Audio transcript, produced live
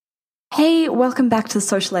Hey, welcome back to the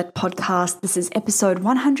Socialette podcast. This is episode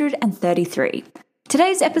 133.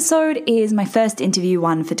 Today's episode is my first interview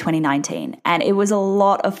one for 2019, and it was a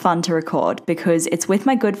lot of fun to record because it's with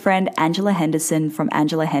my good friend Angela Henderson from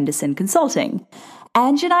Angela Henderson Consulting.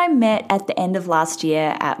 Ange and I met at the end of last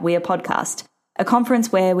year at We Are Podcast, a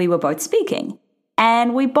conference where we were both speaking,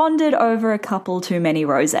 and we bonded over a couple too many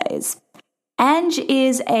rosés. Ange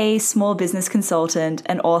is a small business consultant,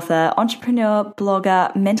 an author, entrepreneur,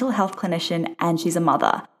 blogger, mental health clinician, and she's a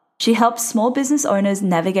mother. She helps small business owners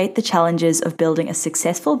navigate the challenges of building a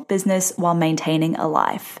successful business while maintaining a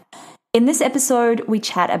life. In this episode, we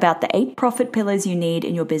chat about the 8 profit pillars you need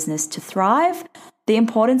in your business to thrive, the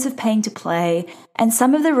importance of paying to play, and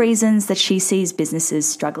some of the reasons that she sees businesses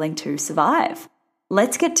struggling to survive.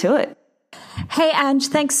 Let's get to it. Hey, Ange,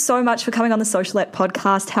 thanks so much for coming on the Socialette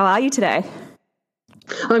podcast. How are you today?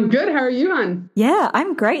 I'm good. How are you, Anne? Yeah,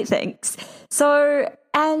 I'm great, thanks. So,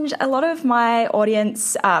 Ange, a lot of my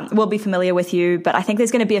audience will be familiar with you, but I think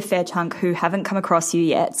there's going to be a fair chunk who haven't come across you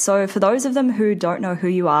yet. So for those of them who don't know who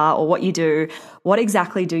you are or what you do, what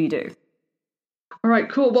exactly do you do? All right,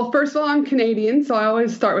 cool. Well, first of all, I'm Canadian, so I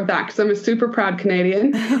always start with that because I'm a super proud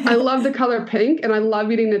Canadian. I love the color pink, and I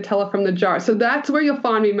love eating Nutella from the jar. So that's where you'll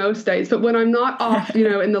find me most days. But when I'm not off,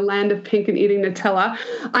 in the land of pink and eating Nutella,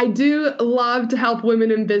 I do love to help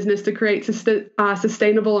women in business to create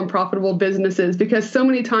sustainable and profitable businesses, because so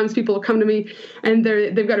many times people come to me and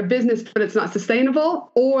they've got a business, but it's not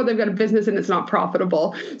sustainable, or they've got a business and it's not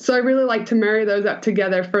profitable. So I really like to marry those up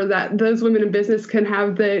together for that. Those women in business can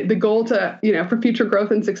have the goal to, for future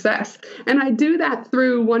growth and success. And I do that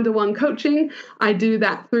through one-to-one coaching. I do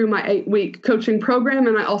that through my 8-week coaching program.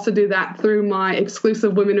 And I also do that through my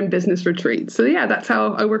exclusive women in business retreat. So yeah, that's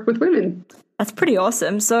how I work with women. That's pretty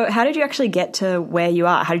awesome. So how did you actually get to where you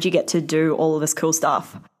are? How did you get to do all of this cool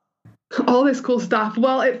stuff? All this cool stuff.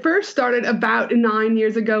 Well, it first started about 9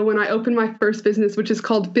 years ago when I opened my first business, which is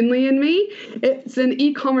called Finley and Me. It's an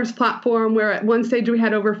e-commerce platform where at one stage we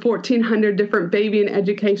had over 1,400 different baby and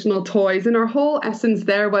educational toys. And our whole essence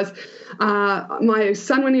there was my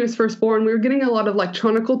son, when he was first born, we were getting a lot of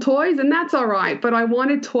electronical toys, and that's all right. But I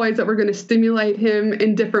wanted toys that were going to stimulate him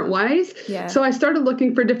in different ways. Yeah. So I started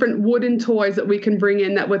looking for different wooden toys that we can bring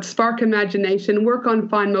in that would spark imagination, work on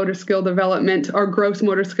fine motor skill development or gross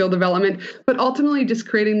motor skill development, but ultimately just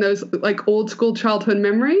creating those old school childhood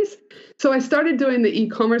memories. So I started doing the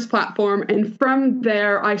e-commerce platform, and from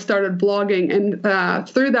there I started blogging, and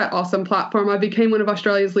through that awesome platform I became one of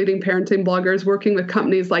Australia's leading parenting bloggers, working with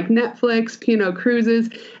companies like Netflix, P&O Cruises,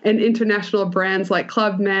 and international brands like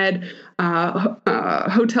Club Med,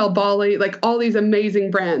 Hotel Bali, all these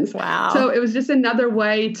amazing brands. Wow. So it was just another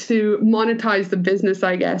way to monetize the business,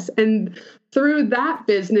 I guess. And through that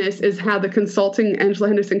business is how the Angela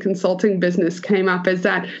Henderson Consulting business came up, is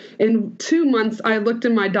that in 2 months, I looked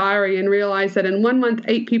in my diary and realized that in 1 month,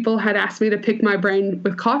 8 people had asked me to pick my brain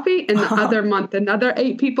with coffee. And the other month, another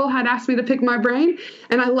 8 people had asked me to pick my brain.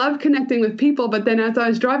 And I love connecting with people. But then as I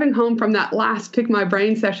was driving home from that last pick my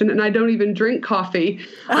brain session, and I don't even drink coffee,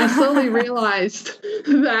 I slowly realized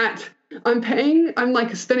that I'm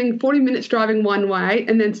spending 40 minutes driving one way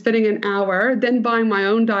and then spending an hour, then buying my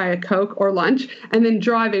own Diet Coke or lunch and then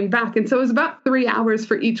driving back. And so it was about 3 hours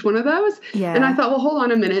for each one of those. Yeah. And I thought, well, hold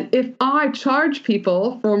on a minute. If I charge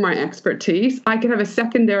people for my expertise, I could have a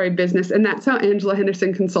secondary business. And that's how Angela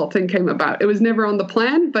Henderson Consulting came about. It was never on the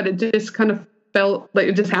plan, but it just kind of felt like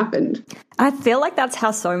it just happened. I feel like that's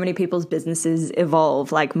how so many people's businesses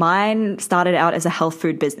evolve. Mine started out as a health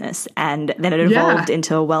food business, and then it evolved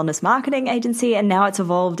into a wellness marketing agency, and now it's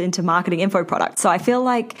evolved into marketing info products. So I feel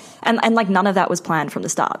like, and none of that was planned from the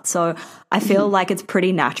start. So I feel like it's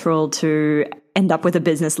pretty natural to end up with a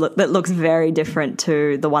business that looks very different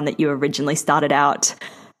to the one that you originally started out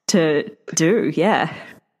to do. Yeah.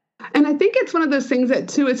 And I think it's one of those things that,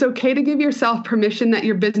 too, it's okay to give yourself permission that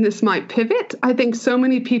your business might pivot. I think so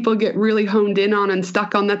many people get really honed in on and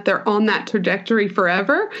stuck on that they're on that trajectory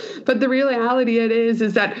forever. But the reality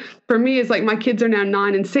is that for me, is my kids are now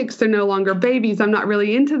 9 and 6. They're no longer babies. I'm not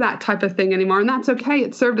really into that type of thing anymore. And that's okay.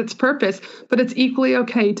 It served its purpose. But it's equally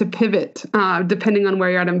okay to pivot depending on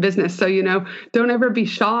where you're at in business. So, don't ever be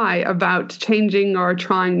shy about changing or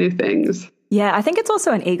trying new things. Yeah, I think it's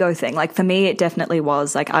also an ego thing. For me, it definitely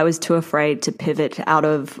was. I was too afraid to pivot out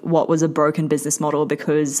of what was a broken business model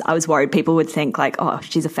because I was worried people would think oh,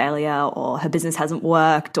 she's a failure or her business hasn't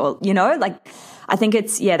worked or, I think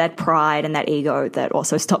it's, that pride and that ego that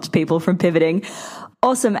also stops people from pivoting.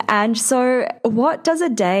 Awesome. Ange, so what does a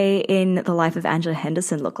day in the life of Angela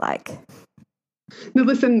Henderson look like? Now,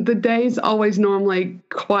 listen, the day's always normally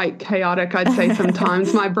quite chaotic, I'd say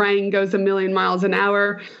sometimes. My brain goes a million miles an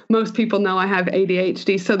hour. Most people know I have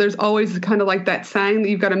ADHD, so there's always kind of like that saying that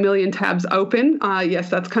you've got a million tabs open. Yes,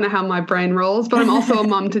 that's kind of how my brain rolls, but I'm also a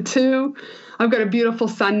mom to two. I've got a beautiful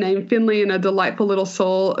son named Finley and a delightful little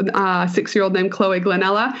soul, 6-year-old named Chloe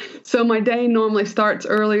Glenella. So my day normally starts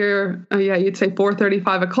earlier, you'd say 4:30,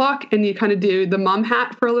 5 o'clock, and you kind of do the mom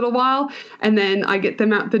hat for a little while, and then I get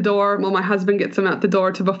them out the door. Well, my husband gets them out the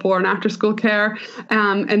door to before and after school care,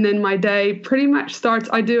 and then my day pretty much starts.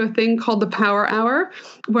 I do a thing called the Power Hour,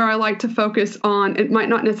 where I like to focus on, it might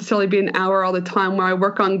not necessarily be an hour all the time, where I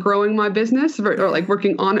work on growing my business or like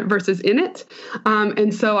working on it versus in it.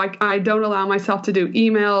 And so I don't allow myself to do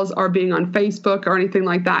emails or being on Facebook or anything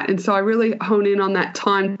like that. And so I really hone in on that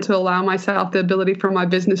time to allow myself the ability for my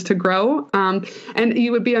business to grow. And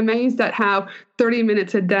you would be amazed at how 30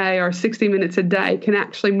 minutes a day or 60 minutes a day can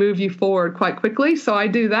actually move you forward quite quickly. So I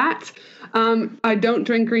do that. I don't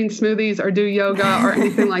drink green smoothies or do yoga or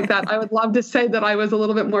anything like that. I would love to say that I was a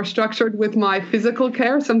little bit more structured with my physical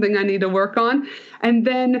care, something I need to work on. And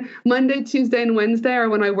then Monday, Tuesday, and Wednesday are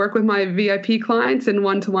when I work with my VIP clients in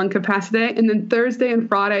one-to-one capacity. And then Thursday and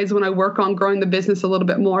Friday is when I work on growing the business a little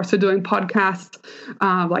bit more. So doing podcasts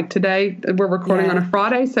like today, we're recording on a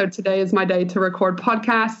Friday. So today is my day to record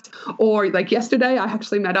podcasts. Or like yesterday, I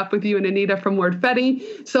actually met up with you and Anita from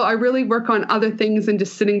WordFetti. So I really work on other things than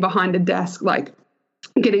just sitting behind a desk, like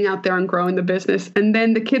getting out there and growing the business. And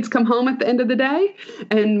then the kids come home at the end of the day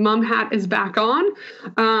and mom hat is back on.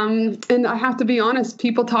 And I have to be honest,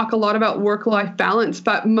 people talk a lot about work-life balance,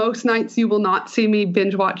 but most nights you will not see me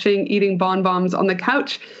binge watching, eating bonbons on the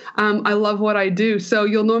couch. I love what I do. So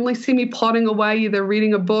you'll normally see me plodding away, either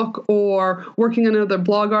reading a book or working on another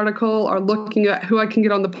blog article or looking at who I can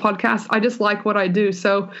get on the podcast. I just like what I do.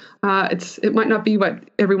 So it might not be what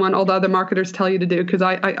all the other marketers tell you to do, because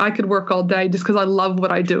I could work all day just because I love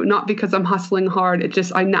what I do, not because I'm hustling hard.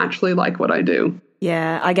 I naturally like what I do.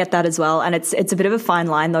 Yeah, I get that as well. And it's a bit of a fine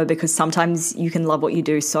line, though, because sometimes you can love what you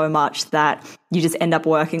do so much that you just end up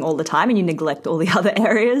working all the time and you neglect all the other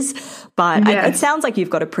areas. But it sounds like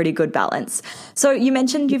you've got a pretty good balance. So you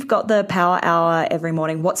mentioned you've got the Power Hour every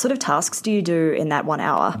morning. What sort of tasks do you do in that 1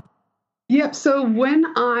 hour? Yep. So when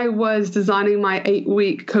I was designing my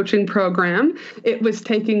 8-week coaching program, it was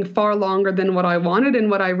taking far longer than what I wanted. And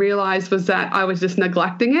what I realized was that I was just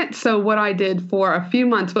neglecting it. So what I did for a few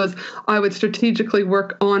months was I would strategically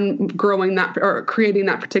work on growing that or creating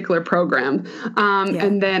that particular program.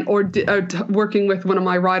 And then working with one of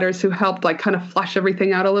my writers who helped like kind of flesh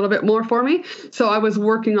everything out a little bit more for me. So I was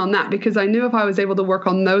working on that because I knew if I was able to work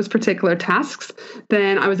on those particular tasks,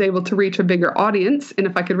 then I was able to reach a bigger audience. And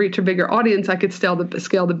if I could reach a bigger audience, I could scale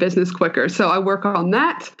the business quicker. So I work on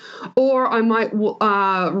that. Or I might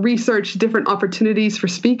research different opportunities for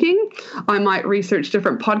speaking. I might research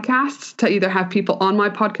different podcasts to either have people on my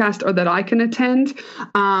podcast or that I can attend.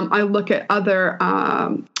 I look at other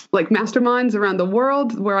like masterminds around the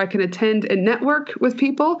world where I can attend and network with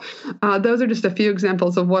people. Those are just a few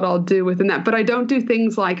examples of what I'll do within that. But I don't do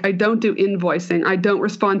things like I don't do invoicing. I don't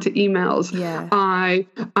respond to emails. Yeah.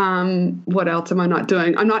 What else am I not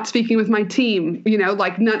doing? I'm not speaking with my team.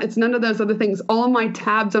 It's none of those other things. All of my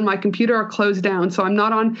tabs on my computer are closed down. So I'm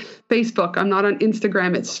not on Facebook. I'm not on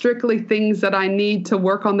Instagram. It's strictly things that I need to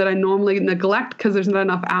work on that I normally neglect because there's not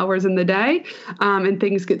enough hours in the day, and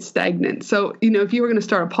things get stagnant. So, if you were going to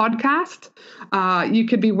start a podcast, you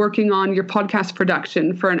could be working on your podcast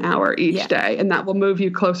production for an hour each day, and that will move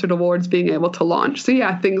you closer towards being able to launch.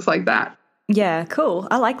 So things like that. Yeah, cool.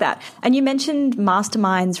 I like that. And you mentioned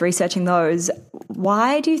masterminds, researching those.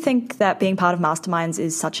 Why do you think that being part of masterminds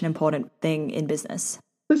is such an important thing in business?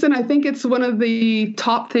 Listen, I think it's one of the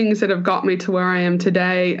top things that have got me to where I am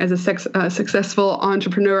today as a successful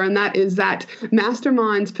entrepreneur, and that is that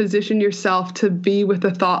masterminds position yourself to be with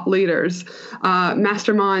the thought leaders.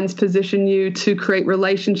 Masterminds position you to create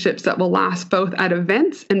relationships that will last both at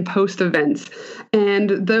events and post-events.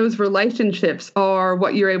 And those relationships are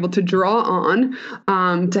what you're able to draw on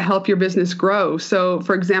to help your business grow. So,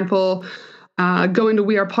 for example, going to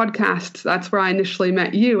We Are Podcasts, that's where I initially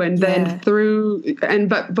met you. And then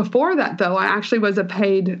but before that, though, I actually was a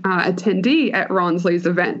paid attendee at Ronsley's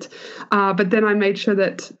event. But then I made sure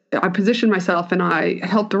that I positioned myself and I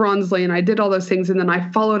helped Ronsley and I did all those things. And then I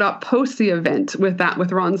followed up post the event with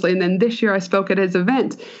Ronsley. And then this year I spoke at his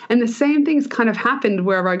event. And the same things kind of happened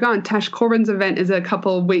wherever I gone. Tash Corbin's event is a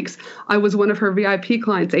couple of weeks. I was one of her VIP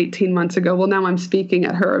clients 18 months ago. Well, now I'm speaking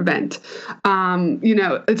at her event.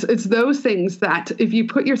 It's those things that if you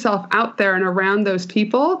put yourself out there and around those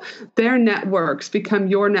people, their networks become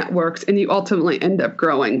your networks and you ultimately end up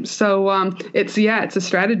growing. So it's a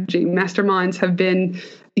strategy. Masterminds have been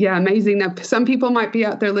amazing. Now, some people might be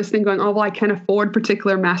out there listening going, oh, well, I can't afford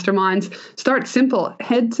particular masterminds. Start simple.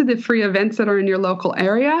 Head to the free events that are in your local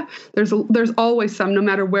area. There's always some, no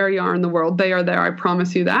matter where you are in the world. They are there. I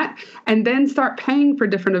promise you that. And then start paying for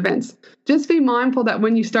different events. Just be mindful that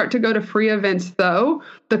when you start to go to free events, though,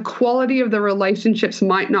 the quality of the relationships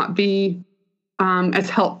might not be as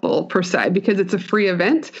helpful per se, because it's a free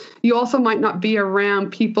event. You also might not be around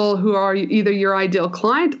people who are either your ideal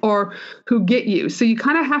client or who get you. So you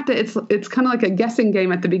kind of have to, it's kind of like a guessing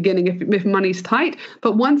game at the beginning if money's tight.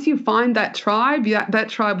 But once you find that tribe, that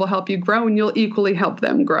tribe will help you grow and you'll equally help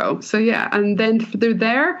them grow. So and then through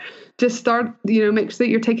there, just start, make sure that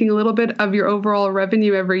you're taking a little bit of your overall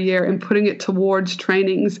revenue every year and putting it towards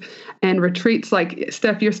trainings and retreats. Like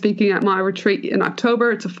Steph, you're speaking at my retreat in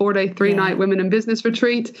October. It's a 4-day, 3-night women in business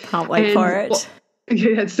retreat. Can't wait for it.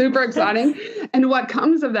 Yeah, it's super exciting. And what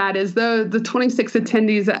comes of that is the 26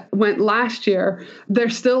 attendees that went last year, they're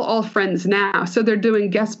still all friends now. So they're doing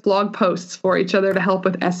guest blog posts for each other to help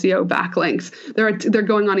with SEO backlinks. They're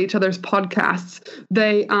going on each other's podcasts.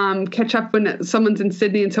 They catch up when someone's in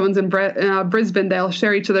Sydney and someone's in Brisbane. They'll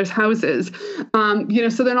share each other's houses.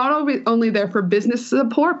 So they're not only there for business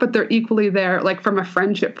support, but they're equally there like from a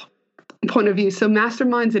friendship point of view. So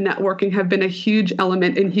masterminds and networking have been a huge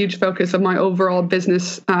element and huge focus of my overall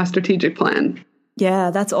business strategic plan.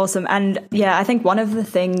 Yeah, that's awesome. And I think one of the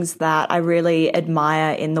things that I really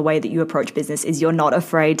admire in the way that you approach business is you're not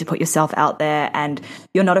afraid to put yourself out there and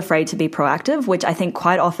you're not afraid to be proactive, which I think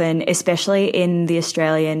quite often, especially in the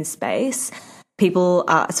Australian space, people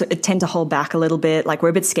tend to hold back a little bit. Like we're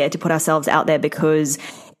a bit scared to put ourselves out there because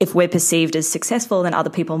if we're perceived as successful, then other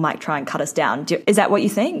people might try and cut us down. Is that what you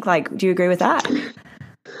think? Like, do you agree with that?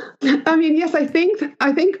 I mean, yes, I think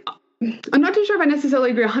I'm not too sure if I necessarily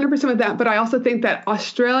agree 100% with that, but I also think that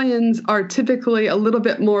Australians are typically a little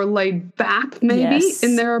bit more laid back, maybe,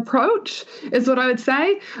 in their approach, is what I would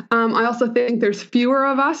say. I also think there's fewer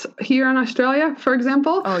of us here in Australia, for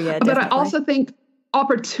example. Oh, yeah, definitely. But I also think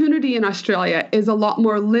opportunity in Australia is a lot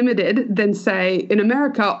more limited than, say, in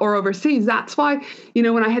America or overseas. That's why,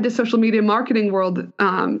 when I head to Social Media Marketing World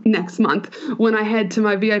next month, when I head to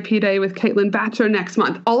my VIP day with Caitlin Batcher next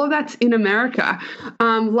month, all of that's in America.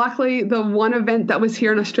 Luckily, the one event that was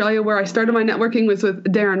here in Australia where I started my networking was with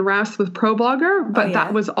Darren Rouse with ProBlogger, but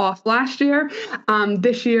that was off last year.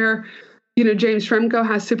 This year, James Shremko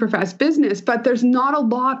has Superfast Business, but there's not a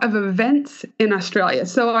lot of events in Australia.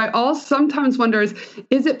 So I also sometimes wonder,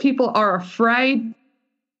 is it people are afraid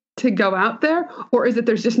to go out there, or is it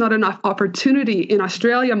there's just not enough opportunity in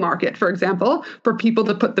Australia market, for example, for people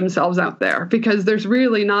to put themselves out there? Because there's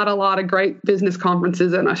really not a lot of great business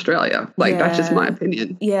conferences in Australia. That's just my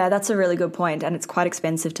opinion. Yeah, that's a really good point. And it's quite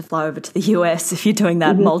expensive to fly over to the US if you're doing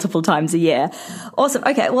that multiple times a year. Awesome.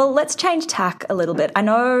 Okay, well, let's change tack a little bit. I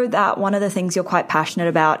know that one of the things you're quite passionate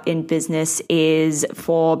about in business is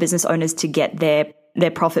for business owners to get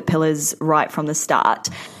their profit pillars right from the start.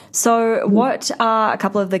 So what are a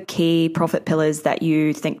couple of the key profit pillars that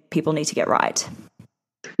you think people need to get right?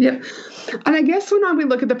 Yep. And I guess when we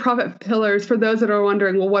look at the profit pillars, for those that are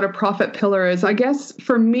wondering, well, what a profit pillar is, I guess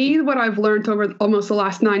for me, what I've learned over almost the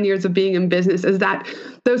last 9 years of being in business is that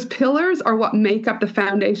those pillars are what make up the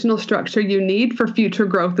foundational structure you need for future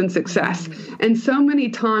growth and success. And so many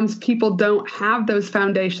times people don't have those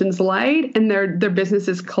foundations laid and their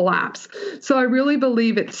businesses collapse. So I really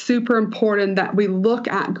believe it's super important that we look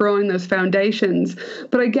at growing those foundations.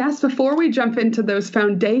 But I guess before we jump into those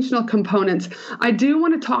foundational components, I do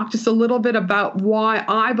want to talk just a little bit about why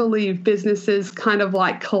I believe businesses kind of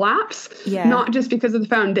like collapse, not just because of the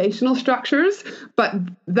foundational structures, but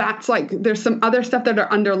that's like there's some other stuff that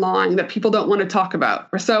are underlying that people don't want to talk about.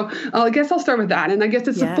 So I guess I'll start with that. And I guess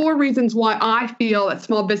it's the 4 reasons why I feel that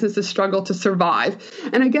small businesses struggle to survive.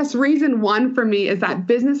 And I guess reason 1 for me is that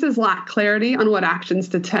businesses lack clarity on what actions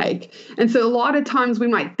to take. And so a lot of times we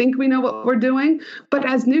might think we know what we're doing, but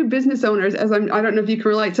as new business owners, I don't know if you can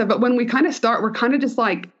relate to, but when we kind of start, we're kind of just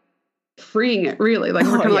like, freeing it, really. Like,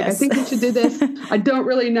 we're kind of like, I yes. think we should do this. I don't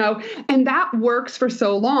really know. And that works for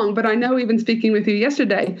so long. But I know, even speaking with you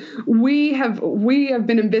yesterday, we have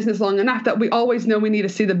been in business long enough that we always know we need to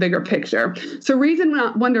see the bigger picture. So reason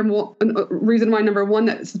why number one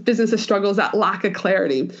that businesses struggle is that lack of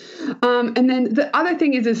clarity. And then the other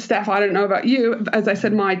thing is Steph, I don't know about you. As I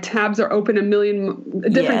said, my tabs are open a million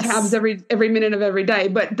different tabs every minute of every day.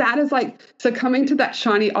 But that is like succumbing to that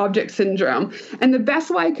shiny object syndrome. And the best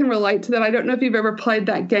way I can relate to that, I don't know if you've ever played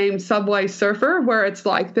that game Subway Surfer, where it's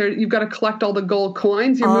like you've got to collect all the gold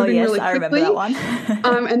coins. You're moving really quickly. I remember that one.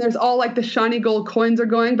 And there's all like the shiny gold coins are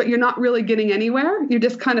going, but you're not really getting anywhere. You're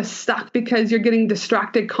just kind of stuck because you're getting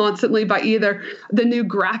distracted constantly by either the new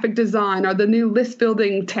graphic design or the new list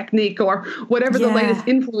building technique or whatever the latest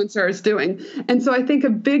influencer is doing. And so I think a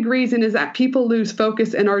big reason is that people lose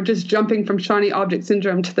focus and are just jumping from shiny object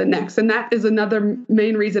syndrome to the next. And that is another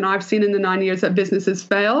main reason I've seen in the 9 years that businesses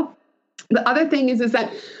fail. The other thing is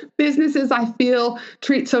that businesses, I feel,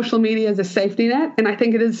 treat social media as a safety net. And I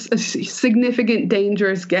think it is a significant,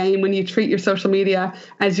 dangerous game when you treat your social media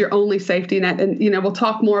as your only safety net. And, we'll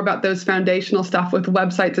talk more about those foundational stuff with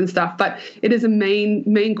websites and stuff, but it is a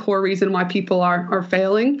main core reason why people are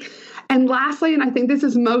failing. And lastly, and I think this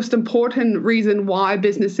is most important reason why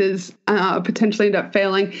businesses potentially end up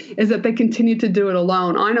failing, is that they continue to do it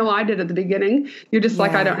alone. I know I did at the beginning. You're just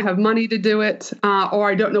like, I don't have money to do it, or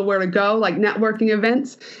I don't know where to go, like networking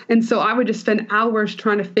events. And so I would just spend hours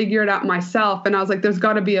trying to figure it out myself. And I was like, there's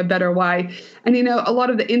got to be a better way. And, a lot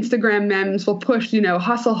of the Instagram memes will push,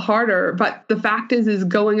 hustle harder. But the fact is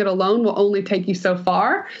going it alone will only take you so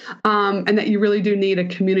far, and that you really do need a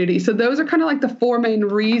community. So those are kind of like the four main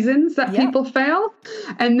reasons that people fail.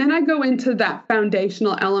 And then I go into that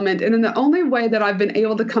foundational element. And then the only way that I've been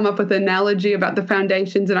able to come up with an analogy about the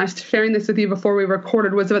foundations, and I was sharing this with you before we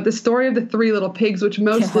recorded, was about the story of the three little pigs, which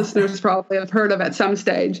most listeners probably have heard of at some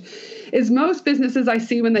stage. Is most businesses I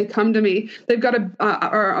see when they come to me, they've got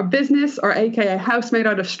a business, or AKA a house made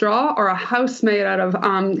out of straw, or a house made out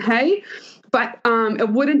of hay. But it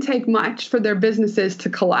wouldn't take much for their businesses to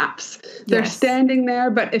collapse. They're standing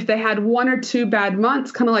there, but if they had 1 or 2 bad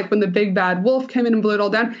months, kind of like when the big bad wolf came in and blew it all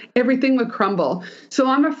down, everything would crumble. So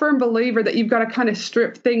I'm a firm believer that you've got to kind of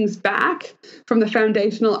strip things back from the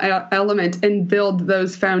foundational element and build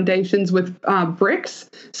those foundations with bricks,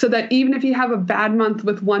 so that even if you have a bad month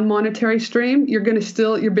with one monetary stream, your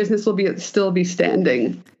business will still be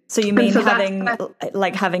standing. So you mean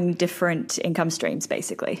having different income streams,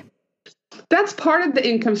 basically? That's part of the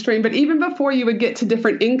income stream. But even before you would get to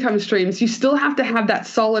different income streams, you still have to have that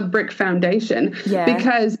solid brick foundation. Yeah.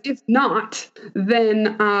 Because if not,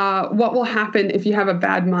 then what will happen if you have a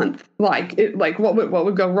bad month? What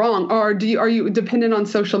would go wrong? Or are you dependent on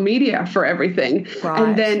social media for everything? Right.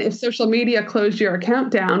 And then if social media closed your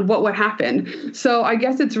account down, what would happen? So I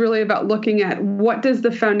guess it's really about looking at what does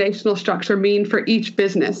the foundational structure mean for each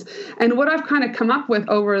business. And what I've kind of come up with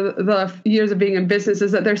over the years of being in business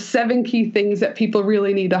is that there's 7 key things that people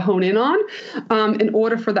really need to hone in on in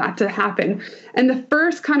order for that to happen. And the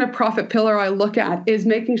first kind of profit pillar I look at is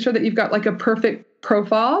making sure that you've got like a perfect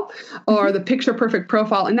profile, or the picture perfect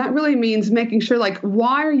profile. And that really means making sure,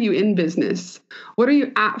 why are you in business? What are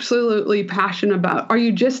you absolutely passionate about? Are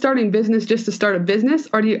you just starting business just to start a business?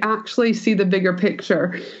 Or do you actually see the bigger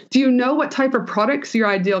picture? Do you know what type of products your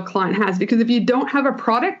ideal client has? Because if you don't have a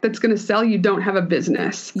product that's going to sell, you don't have a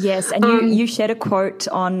business. Yes. And you shared a quote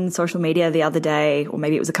on social media the other day, or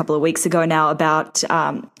maybe it was a couple of weeks ago now, about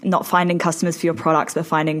not finding customers for your products, but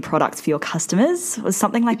finding products for your customers. Was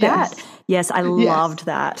something like that? Yes, I loved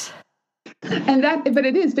that. But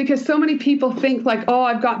it is because so many people think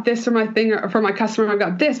I've got this for my thing, or for my customer, I've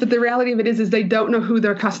got this. But the reality of it is they don't know who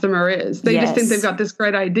their customer is. They just think they've got this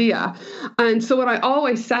great idea. And so what I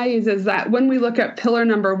always say is that when we look at pillar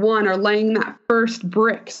number 1, or laying that first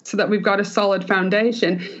brick so that we've got a solid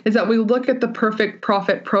foundation, is that we look at the perfect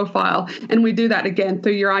profit profile. And we do that again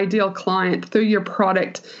through your ideal client, through your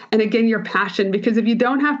product, and again, your passion. Because if you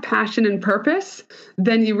don't have passion and purpose,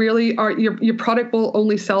 then you really are, your product will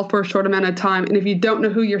only sell for a short amount of time. And if you don't know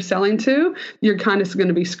who you're selling to, you're kind of going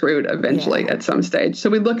to be screwed eventually at some stage. So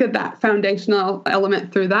we look at that foundational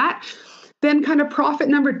element through that. Then kind of profit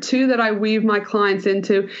number 2 that I weave my clients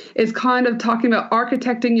into is kind of talking about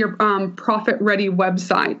architecting your profit-ready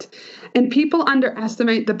website. And people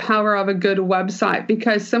underestimate the power of a good website,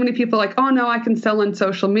 because so many people are like, oh, no, I can sell on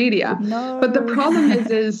social media. No. But the problem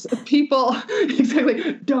is people,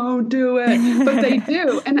 exactly, don't do it. But they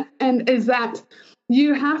do. And is that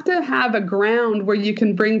you have to have a ground where you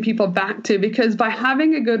can bring people back to, because by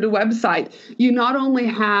having a good website, you not only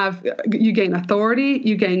you gain authority,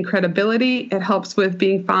 you gain credibility. It helps with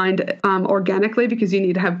being found organically, because you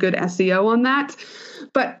need to have good SEO on that.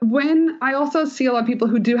 But when I also see a lot of people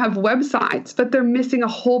who do have websites, but they're missing a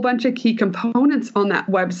whole bunch of key components on that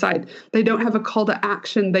website. They don't have a call to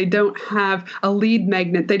action. They don't have a lead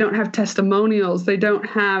magnet. They don't have testimonials. They don't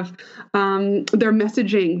have their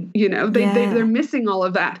messaging. They're missing all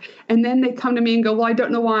of that. And then they come to me and go, well, I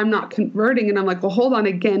don't know why I'm not converting. And I'm like, well, hold on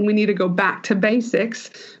again. We need to go back to basics,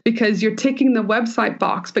 because you're ticking the website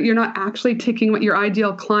box, but you're not actually ticking what your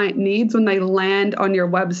ideal client needs when they land on your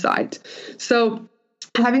website. So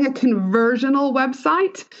having a conversional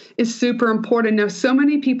website is super important. Now, so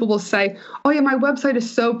many people will say, oh yeah, my website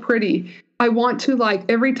is so pretty. I want to,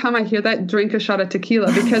 every time I hear that, drink a shot of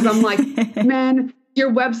tequila, because I'm like, man, your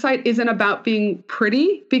website isn't about being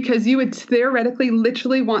pretty, because you would theoretically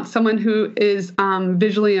literally want someone who is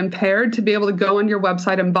visually impaired to be able to go on your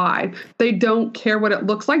website and buy. They don't care what it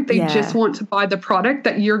looks like. They just want to buy the product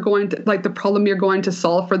that you're going to, the problem you're going to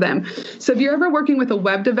solve for them. So if you're ever working with a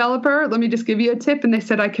web developer, let me just give you a tip, and they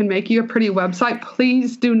said, I can make you a pretty website,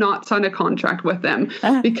 please do not sign a contract with them,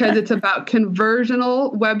 because it's about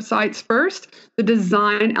conversional websites first. The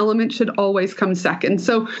design element should always come second.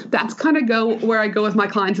 So that's kind of where I go with my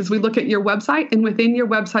clients, is we look at your website, and within your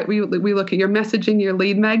website, we look at your messaging, your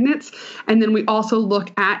lead magnets, and then we also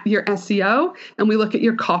look at your SEO, and we look at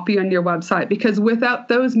your copy on your website, because without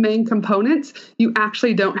those main components, you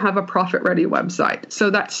actually don't have a profit-ready website.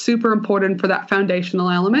 So that's super important for that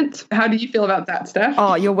foundational element. How do you feel about that, Steph?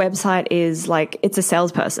 Oh, your website is it's a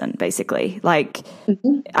salesperson, basically.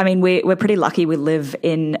 I mean, we're pretty lucky. We live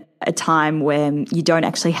in a time when you don't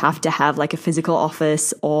actually have to have a physical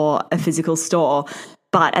office or a physical store.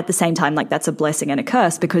 But at the same time, that's a blessing and a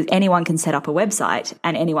curse, because anyone can set up a website,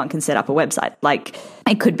 and anyone can set up a website.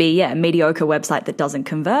 It could be, a mediocre website that doesn't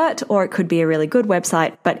convert, or it could be a really good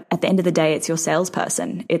website. But at the end of the day, it's your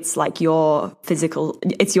salesperson. It's your physical,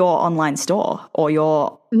 it's your online store, or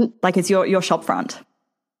it's your shop front.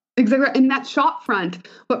 Exactly. And that shop front,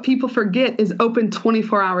 what people forget, is open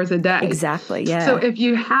 24 hours a day. Exactly. Yeah. So if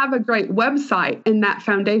you have a great website and that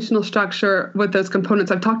foundational structure with those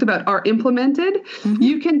components I've talked about are implemented,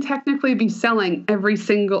 you can technically be selling every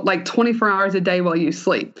single, 24 hours a day while you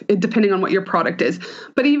sleep, depending on what your product is.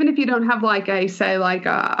 But even if you don't have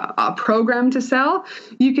a program to sell,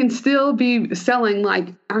 you can still be selling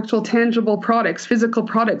actual tangible products, physical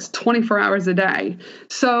products, 24 hours a day.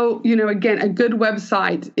 So, again, a good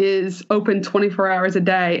website is open 24 hours a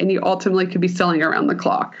day, and you ultimately could be selling around the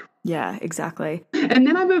clock. Yeah, exactly. And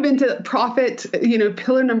then I move into profit,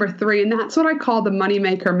 pillar number 3, and that's what I call the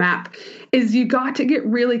moneymaker map, is you got to get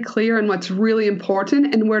really clear on what's really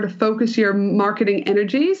important and where to focus your marketing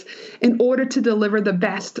energies in order to deliver the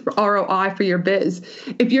best ROI for your biz.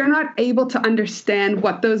 If you're not able to understand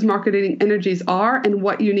what those marketing energies are and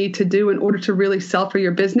what you need to do in order to really sell for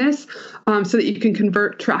your business, so that you can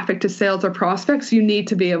convert traffic to sales or prospects, you need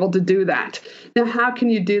to be able to do that. Now, how can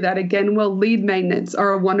you do that? Again, well, lead magnets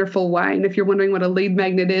are a wonderful way. And if you're wondering what a lead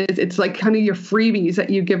magnet is, it's kind of your freebies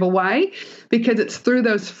that you give away, because it's through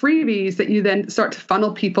those freebies that you then start to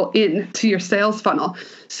funnel people into your sales funnel.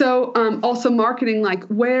 So also marketing,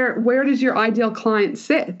 where does your ideal client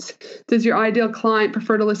sit? Does your ideal client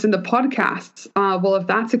prefer to listen to podcasts? Well, if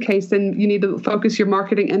that's the case, then you need to focus your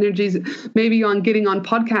marketing energies maybe on getting on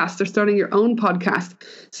podcasts or starting your own podcast.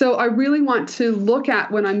 So I really want to look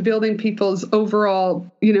at, when I'm building people's overall,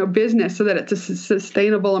 business so that it's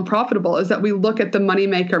sustainable and profitable, is that we look at the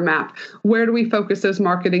moneymaker map. Where do we focus those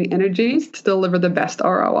marketing energies to deliver the best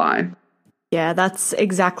ROI? Yeah, that's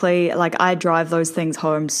exactly, I drive those things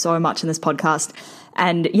home so much in this podcast.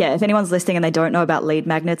 And yeah, if anyone's listening and they don't know about lead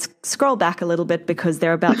magnets, scroll back a little bit, because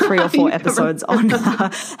there are about 3 or 4 episodes on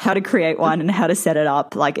how to create one and how to set it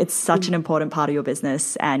up. It's such an important part of your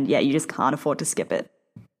business. And yeah, you just can't afford to skip it.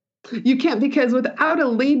 You can't, because without a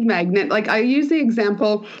lead magnet, I use the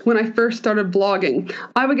example when I first started blogging,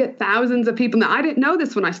 I would get thousands of people. Now, I didn't know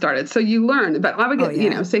this when I started, so you learn, but I would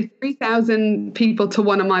get, say 3,000 people to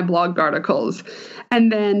one of my blog articles.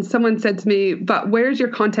 And then someone said to me, but where's your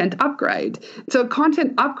content upgrade? So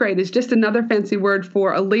content upgrade is just another fancy word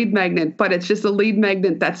for a lead magnet, but it's just a lead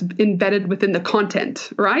magnet that's embedded within the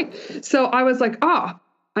content, right? So I was like,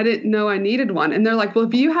 I didn't know I needed one. And they're like, well,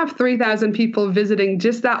 if you have 3,000 people visiting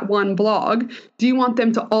just that one blog, do you want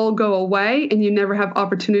them to all go away and you never have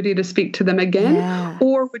opportunity to speak to them again? Yeah.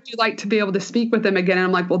 Or would you like to be able to speak with them again? And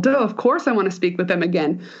I'm like, well, duh, of course I want to speak with them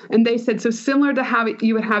again. And they said, so similar to how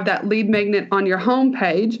you would have that lead magnet on your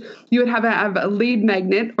homepage, you would have a lead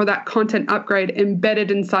magnet or that content upgrade embedded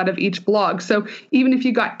inside of each blog. So even if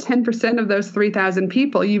you got 10% of those 3,000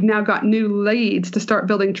 people, you've now got new leads to start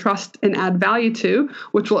building trust and add value to,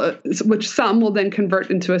 which some will then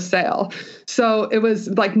convert into a sale. So it was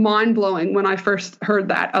like mind blowing when I first heard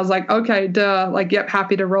that. I was like, okay, duh, like, yep,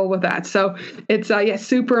 happy to roll with that. So it's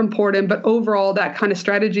super important, but overall that kind of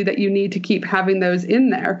strategy that you need to keep having those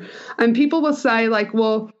in there. And people will say like,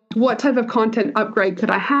 well, what type of content upgrade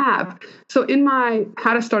could I have? So in my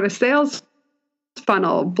How to Start a Sales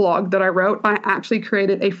Funnel blog that I wrote, I actually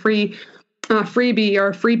created a free freebie or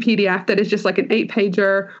a free PDF that is just like an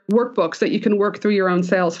 8-pager workbook so that you can work through your own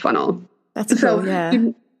sales funnel. That's cool, yeah.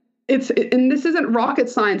 And this isn't rocket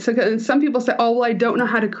science. So some people say, oh, well, I don't know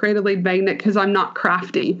how to create a lead magnet because I'm not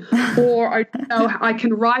crafty. Or I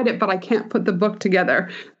can write it, but I can't put the book together.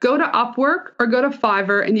 Go to Upwork or go to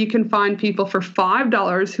Fiverr and you can find people for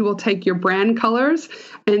 $5 who will take your brand colors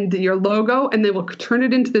and your logo and they will turn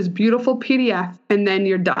it into this beautiful PDF and then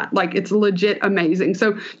you're done. Like, it's legit amazing.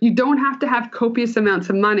 So you don't have to have copious amounts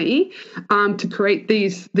of money to create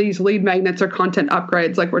these lead magnets or content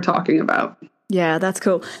upgrades like we're talking about. Yeah, that's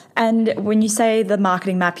cool. And when you say the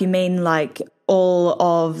marketing map, you mean like all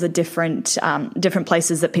of the different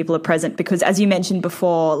places that people are present? Because as you mentioned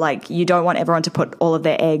before, like, you don't want everyone to put all of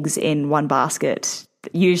their eggs in one basket,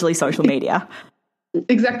 usually social media.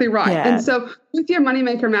 Exactly right. Yeah. And so with your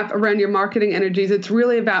moneymaker map around your marketing energies, it's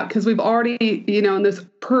really about, because we've already, in this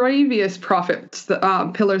previous profits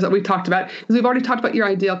pillars that we talked about, is we've already talked about your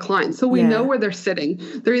ideal clients. So we know where they're sitting.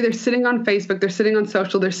 They're either sitting on Facebook, they're sitting on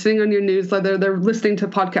social, they're sitting on your newsletter, they're listening to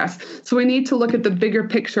podcasts. So we need to look at the bigger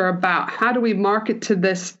picture about how do we market to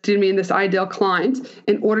this ideal client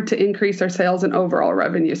in order to increase our sales and overall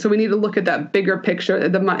revenue. So we need to look at that bigger picture,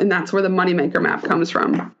 and that's where the moneymaker map comes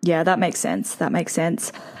from. Yeah, that makes sense.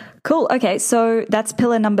 Cool. Okay, so that's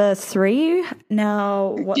pillar number 3. Now,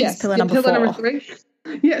 what is pillar number 4? Pillar number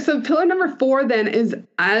 3. Yeah, so pillar number 4 then is,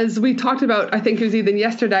 as we talked about, I think it was even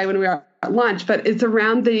yesterday when we were at lunch, but it's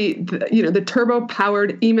around the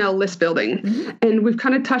turbo-powered email list building. Mm-hmm. And we've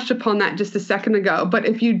kind of touched upon that just a second ago. But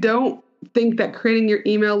if you don't think that creating your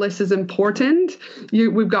email list is important,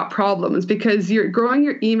 we've got problems, because growing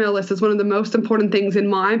your email list is one of the most important things, in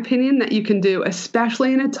my opinion, that you can do,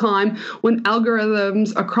 especially in a time when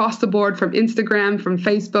algorithms across the board, from Instagram, from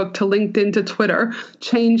Facebook to LinkedIn to Twitter,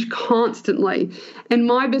 change constantly. And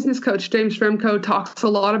my business coach, James Remco, talks a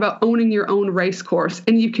lot about owning your own race course.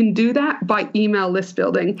 And you can do that by email list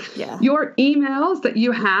building. Yeah. Your emails that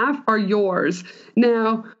you have are yours.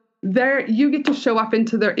 Now, you get to show up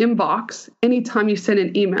into their inbox anytime you send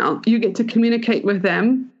an email. You get to communicate with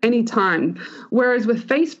them anytime. Whereas with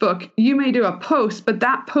Facebook, you may do a post, but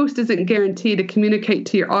that post isn't guaranteed to communicate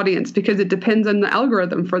to your audience because it depends on the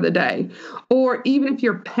algorithm for the day. Or even if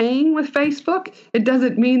you're paying with Facebook, it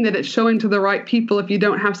doesn't mean that it's showing to the right people if you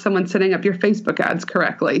don't have someone setting up your Facebook ads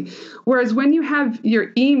correctly. Whereas when you have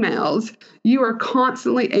your emails, you are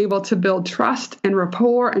constantly able to build trust and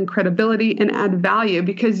rapport and credibility and add value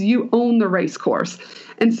because you own the race course.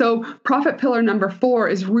 And so profit pillar number 4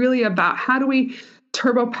 is really about how do we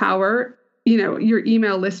turbo power, your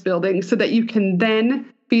email list building so that you can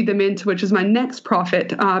then feed them into, which is my next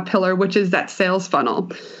profit pillar, which is that sales funnel.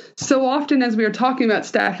 So often, as we were talking about,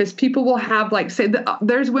 Steph, is people will have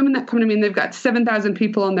there's women that come to me and they've got 7,000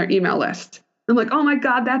 people on their email list. I'm like, oh my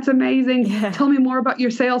God, that's amazing. Yeah. Tell me more about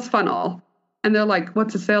your sales funnel. And they're like,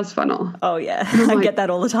 what's a sales funnel? Oh, yeah. I get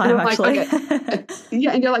that all the time, actually. Like, okay.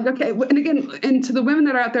 Yeah. And you're like, okay. And again, and to the women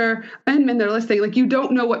that are out there and men that are listening, like, you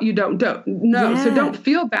don't know what you don't know. Yeah. So don't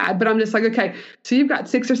feel bad. But I'm just like, okay, so you've got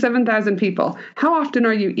 6,000 or 7,000 people. How often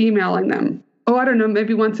are you emailing them? Oh, I don't know,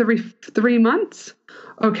 maybe once every 3 months.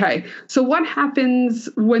 Okay. So what happens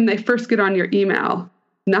when they first get on your email?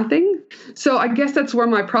 Nothing. So I guess that's where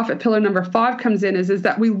my profit pillar number 5 comes in, is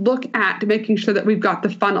that we look at making sure that we've got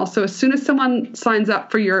the funnel. So as soon as someone signs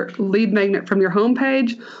up for your lead magnet from your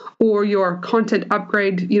homepage or your content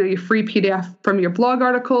upgrade, your free PDF from your blog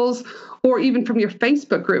articles, or even from your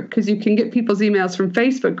Facebook group, because you can get people's emails from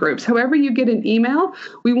Facebook groups. However you get an email,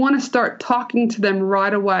 we want to start talking to them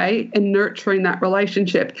right away and nurturing that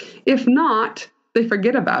relationship. If not, they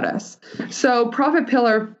forget about us. So profit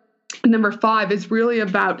pillar number 5 is really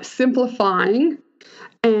about simplifying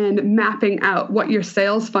and mapping out what your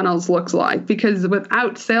sales funnels looks like, because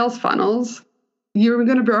without sales funnels, you're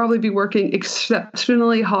going to probably be working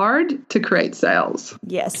exceptionally hard to create sales.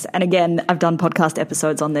 Yes. And again, I've done podcast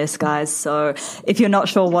episodes on this, guys. So if you're not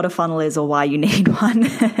sure what a funnel is or why you need one,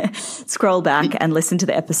 scroll back and listen to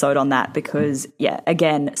the episode on that because, yeah,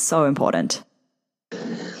 again, so important.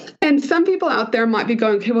 And some people out there might be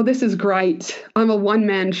going, okay, well, this is great. I'm a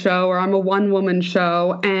one-man show or I'm a one-woman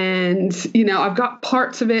show. And, I've got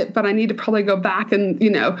parts of it, but I need to probably go back and,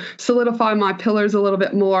 solidify my pillars a little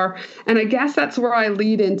bit more. And I guess that's where I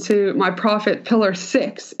lead into my profit pillar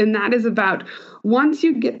 6. And that is about once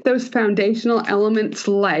you get those foundational elements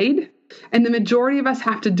laid, and the majority of us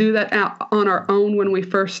have to do that on our own when we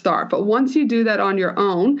first start. But once you do that on your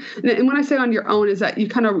own, and when I say on your own is that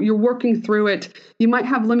you're working through it. You might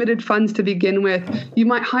have limited funds to begin with. You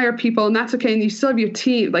might hire people, and that's okay. And you still have your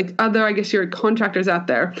team, like your contractors out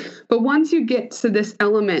there. But once you get to this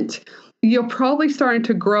element, you're probably starting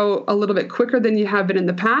to grow a little bit quicker than you have been in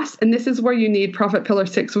the past. And this is where you need profit pillar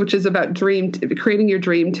 6, which is about creating your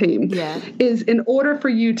dream team. Yeah. Is in order for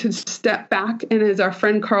you to step back, and as our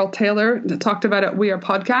friend Carl Taylor talked about at We Are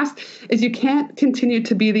Podcast, is you can't continue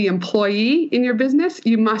to be the employee in your business.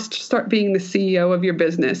 You must start being the CEO of your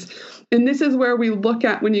business. And this is where we look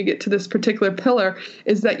at when you get to this particular pillar,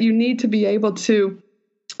 is that you need to be able to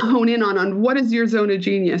hone in on what is your zone of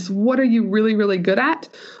genius? What are you really, really good at?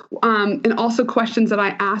 And also questions that I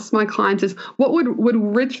ask my clients is, what would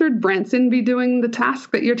Richard Branson be doing the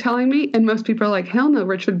task that you're telling me? And most people are like, hell no,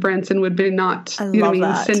 Richard Branson would be not,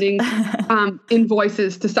 sending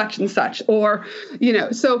invoices to such and such, or,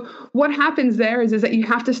 so what happens there is that you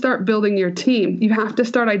have to start building your team. You have to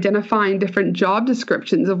start identifying different job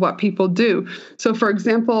descriptions of what people do. So for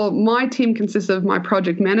example, my team consists of my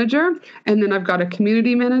project manager, and then I've got a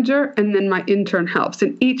community manager, and then my intern helps.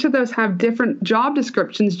 And each of those have different job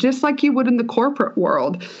descriptions, just like you would in the corporate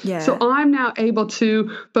world. Yeah. So I'm now able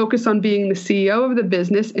to focus on being the CEO of the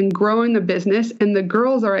business and growing the business. And the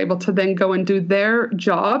girls are able to then go and do their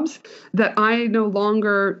jobs that I no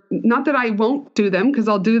longer, not that I won't do them, because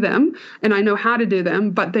I'll do them and I know how to do them,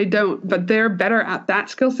 but they're better at that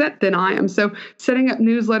skill set than I am. So setting up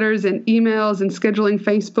newsletters and emails and scheduling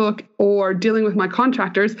Facebook or dealing with my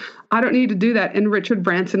contractors, I don't need to do that. And Richard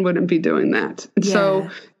Branson wouldn't be doing that. And so,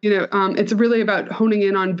 it's really about honing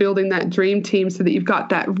in on building that dream team so that you've got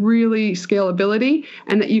that really scalability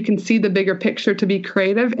and that you can see the bigger picture to be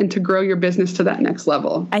creative and to grow your business to that next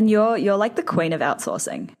level. And you're like the queen of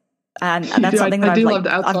outsourcing. And that's something that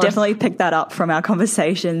I've definitely picked that up from our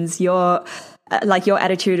conversations. Your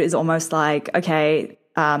attitude is almost like, okay,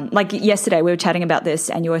 like yesterday we were chatting about this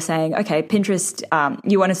and you were saying, okay, Pinterest,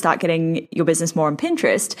 you want to start getting your business more on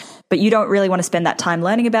Pinterest, but you don't really want to spend that time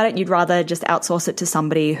learning about it. You'd rather just outsource it to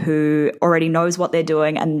somebody who already knows what they're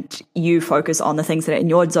doing and you focus on the things that are in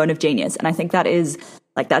your zone of genius. And I think that is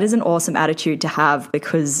an awesome attitude to have,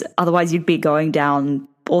 because otherwise you'd be going down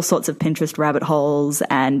all sorts of Pinterest rabbit holes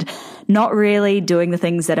and not really doing the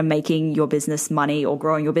things that are making your business money or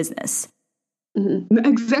growing your business. Mm-hmm.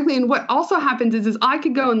 Exactly. And what also happens is I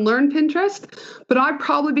could go and learn Pinterest, but I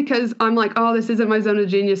probably, because I'm like, oh, this isn't my zone of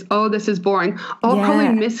genius. Oh, this is boring.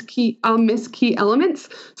 I'll miss key elements.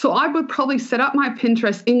 So I would probably set up my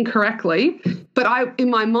Pinterest incorrectly, but in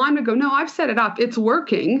my mind would go, no, I've set it up. It's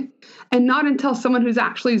working. And not until someone who's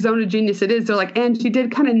actually zone of genius it is, they're like, and you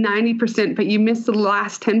did kind of 90%, but you missed the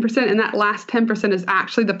last 10%. And that last 10% is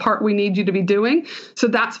actually the part we need you to be doing. So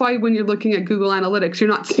that's why when you're looking at Google Analytics, you're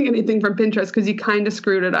not seeing anything from Pinterest because you kind of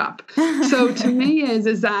screwed it up. So to me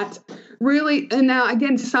is that really, and now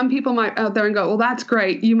again, some people might out there and go, well, that's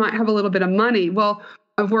great. You might have a little bit of money. Well,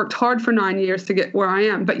 I've worked hard for 9 years to get where I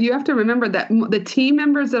am. But you have to remember that the team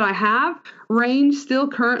members that I have range still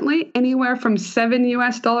currently anywhere from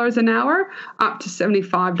 $7 an hour up to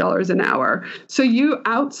 $75 an hour. So you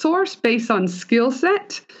outsource based on skill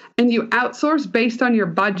set and you outsource based on your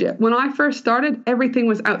budget. When I first started, everything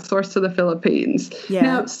was outsourced to the Philippines. Yeah.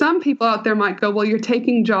 Now, some people out there might go, well, you're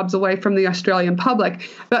taking jobs away from the Australian public.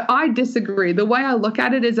 But I disagree. The way I look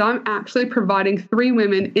at it is I'm actually providing 3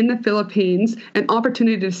 women in the Philippines an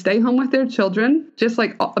opportunity to stay home with their children, just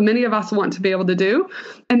like many of us want to be able to do.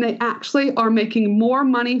 And they actually are making more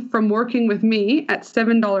money from working with me at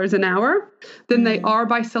 $7 an hour than they are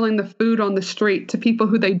by selling the food on the street to people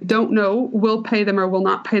who they don't know will pay them or will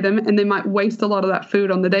not pay them. And they might waste a lot of that food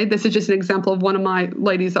on the day. This is just an example of one of my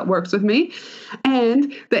ladies that works with me.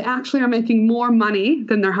 And they actually are making more money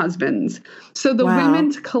than their husbands. So the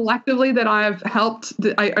women collectively that I have helped,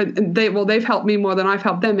 they've helped me more than I've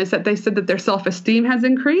helped them, is that they said that their self-esteem has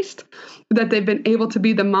increased, that they've been able to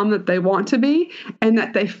be the mom that they want to be, and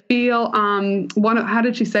that they feel how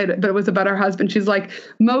did she say it? But it was about her husband. She's like,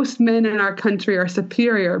 most men in our country are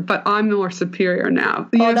superior, but I'm more superior now.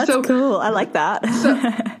 That's cool. I like that.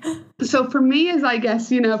 So for me, is I guess,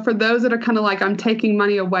 for those that are kind of like, I'm taking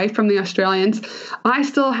money away from the Australians, I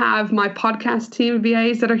still have my podcast team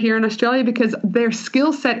VAs that are here in Australia because their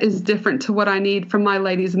skill set is different to what I need from my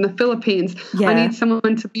ladies in the Philippines. Yeah. I need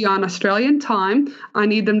someone to be on Australian time. I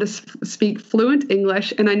need them to speak fluent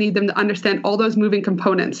English, and I need them to understand all those moving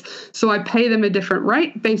components. So I pay them a different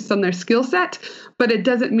rate based on their skill set, but it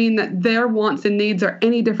doesn't mean that their wants and needs are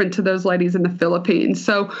any different to those ladies in the Philippines.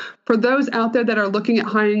 So for those out there that are looking at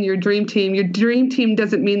hiring your dream team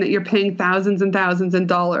doesn't mean that you're paying thousands and thousands of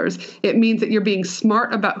dollars. It means that you're being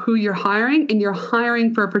smart about who you're hiring, and you're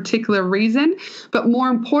hiring for a particular reason. But more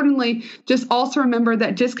importantly, just also remember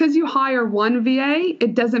that just because you hire one VA,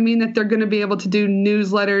 it doesn't mean that they're going to be able to do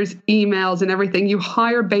newsletters, emails, and everything. You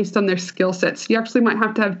hire based on their skill sets. You actually might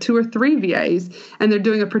have to have 2 or 3 VAs, and they're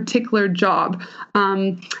doing a particular job.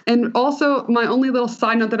 And also, my only little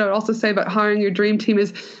side note that I would also say about hiring your dream team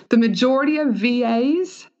is the majority of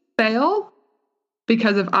VAs fail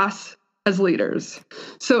because of us as leaders.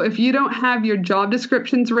 So if you don't have your job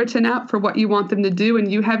descriptions written out for what you want them to do,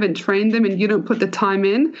 and you haven't trained them and you don't put the time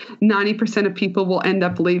in, 90% of people will end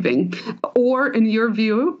up leaving. Or in your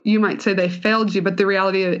view, you might say they failed you, but the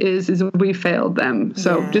reality is we failed them.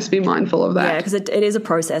 So just be mindful of that. Yeah, because it is a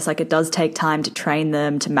process. Like, it does take time to train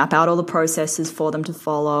them, to map out all the processes for them to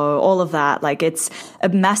follow, all of that. Like, it's a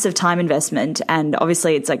massive time investment. And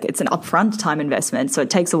obviously it's an upfront time investment. So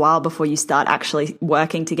it takes a while before you start actually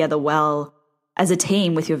working together well as a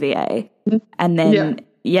team with your VA. And then,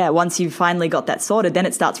 once you've finally got that sorted, then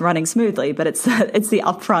it starts running smoothly. But it's the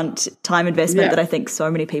upfront time investment that I think so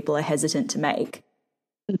many people are hesitant to make.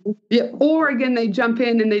 Yeah. Or again, they jump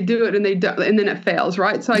in and they do it and they don't, and then it fails,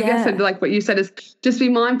 right? So I guess like what you said is just be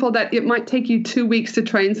mindful that it might take you 2 weeks to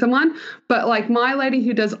train someone. But like my lady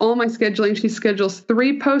who does all my scheduling, she schedules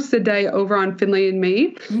 3 posts a day over on Finley and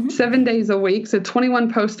Me, 7 days a week. So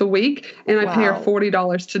 21 posts a week. And I pay her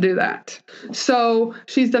 $40 to do that. So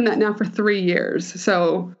she's done that now for 3 years.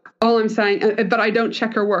 So all I'm saying, but I don't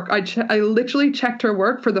check her work. I literally checked her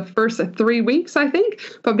work for the first 3 weeks, I think.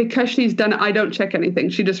 But because she's done it, I don't check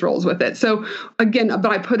anything. She just rolls with it. So again,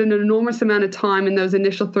 but I put in an enormous amount of time in those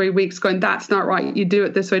initial 3 weeks going, that's not right. You do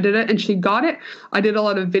it this way, did it. And she got it. I did a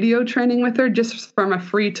lot of video training with her just from a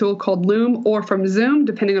free tool called Loom or from Zoom,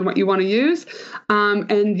 depending on what you want to use.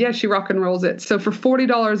 And yeah, she rock and rolls it. So for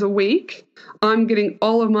 $40 a week, I'm getting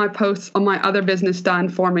all of my posts on my other business done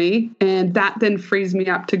for me. And that then frees me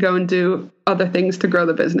up to go and do other things to grow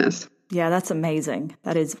the business. Yeah, that's amazing.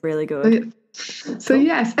 That is really good. So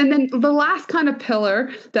yes, and then the last kind of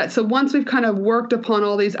pillar so once we've kind of worked upon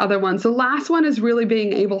all these other ones, the last one is really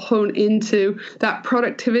being able to hone into that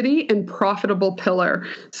productivity and profitable pillar.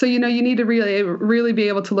 So, you need to really be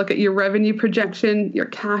able to look at your revenue projection, your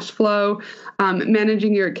cash flow,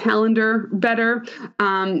 managing your calendar better,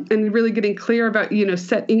 and really getting clear about,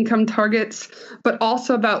 set income targets, but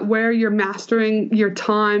also about where you're mastering your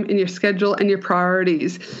time and your schedule and your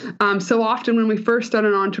priorities. So often when we first start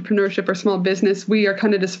an entrepreneurship or small business, we are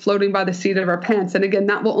kind of just floating by the seat of our pants. And again,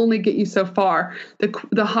 that will only get you so far.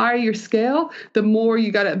 The higher your scale, the more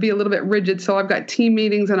you got to be a little bit rigid. So I've got team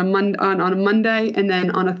meetings on a Monday and then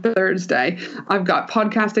on a Thursday. I've got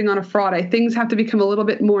podcasting on a Friday. Things have to become a little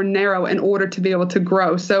bit more narrow in order to be able to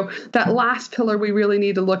grow. So that last pillar, we really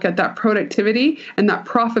need to look at that productivity and that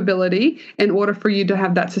profitability in order for you to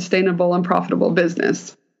have that sustainable and profitable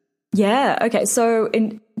business. Yeah. Okay. So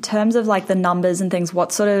in terms of like the numbers and things,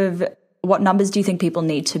 what numbers do you think people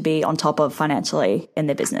need to be on top of financially in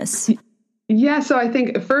their business? Yeah, so I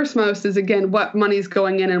think first most is, again, what money's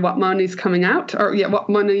going in and what money's coming out, or what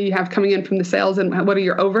money you have coming in from the sales and what are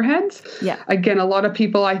your overheads. Yeah. Again, a lot of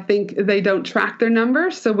people, I think they don't track their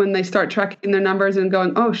numbers. So when they start tracking their numbers and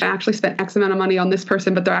going, I actually spent X amount of money on this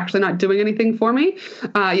person, but they're actually not doing anything for me.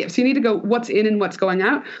 So you need to go what's in and what's going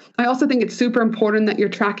out. I also think it's super important that you're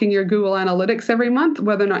tracking your Google Analytics every month,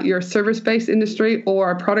 whether or not you're a service-based industry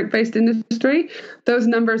or a product-based industry. Those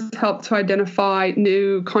numbers help to identify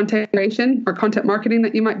new content creation or content marketing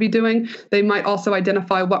that you might be doing. They might also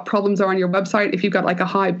identify what problems are on your website. If you've got like a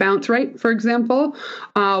high bounce rate, for example,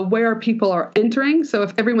 where people are entering. So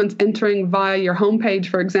if everyone's entering via your homepage,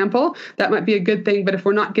 for example, that might be a good thing. But if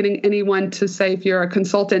we're not getting anyone to, say, if you're a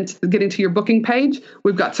consultant, getting to your booking page,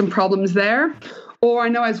 we've got some problems there. Or I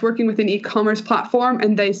know I was working with an e-commerce platform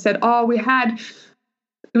and they said, we had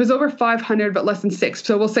It was over 500, but less than 6.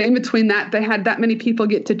 So we'll say in between that, they had that many people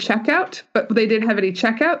get to checkout, but they didn't have any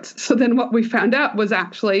checkouts. So then what we found out was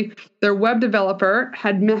actually their web developer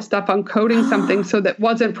had messed up on coding something so that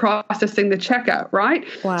wasn't processing the checkout, right?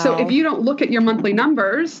 Wow. So if you don't look at your monthly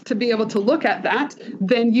numbers to be able to look at that,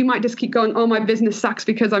 then you might just keep going, oh, my business sucks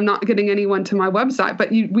because I'm not getting anyone to my website.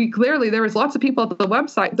 But there was lots of people at the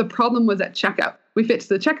website. The problem was at checkout. We fixed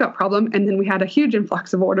the checkout problem, and then we had a huge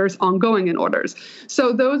influx of orders, ongoing in orders.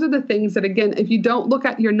 So those are the things that, again, if you don't look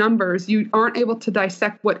at your numbers, you aren't able to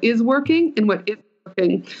dissect what is working and what isn't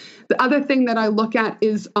working. The other thing that I look at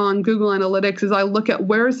is on Google Analytics is I look at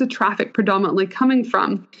where is the traffic predominantly coming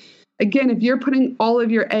from. Again, if you're putting all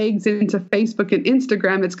of your eggs into Facebook and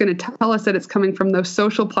Instagram, it's going to tell us that it's coming from those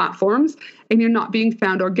social platforms and you're not being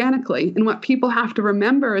found organically. And what people have to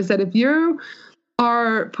remember is that if you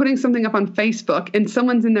are putting something up on Facebook and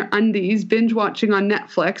someone's in their undies binge watching on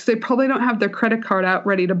Netflix, they probably don't have their credit card out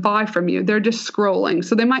ready to buy from you. They're just scrolling.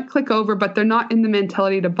 So they might click over, but they're not in the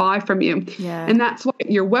mentality to buy from you. Yeah. And that's why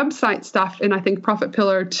your website stuff, and I think Profit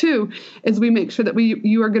Pillar 2, is we make sure that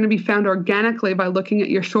you are going to be found organically by looking at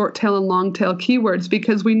your short tail and long tail keywords,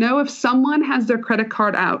 because we know if someone has their credit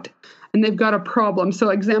card out and they've got a problem. So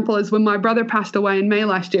example is when my brother passed away in May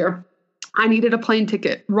last year, I needed a plane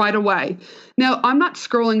ticket right away. Now, I'm not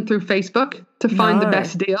scrolling through Facebook to find the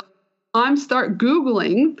best deal. I'm start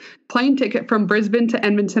Googling plane ticket from Brisbane to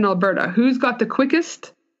Edmonton, Alberta. Who's got the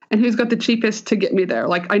quickest and who's got the cheapest to get me there?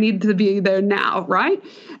 Like, I need to be there now, right?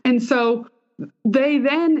 And so they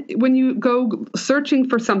then, when you go searching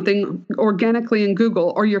for something organically in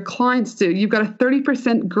Google, or your clients do, you've got a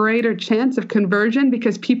 30% greater chance of conversion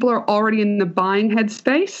because people are already in the buying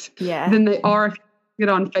headspace than they are if it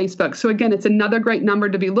on Facebook. So again, it's another great number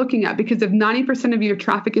to be looking at, because if 90% of your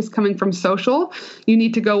traffic is coming from social, you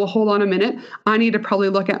need to go, well, hold on a minute. I need to probably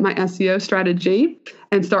look at my SEO strategy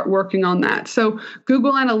and start working on that. So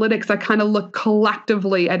Google Analytics, I kind of look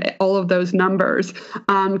collectively at all of those numbers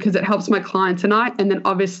because it helps my clients and I. And then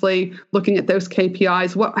obviously looking at those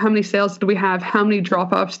KPIs, how many sales did we have? How many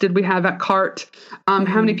drop-offs did we have at cart? How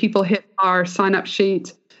many people hit our sign-up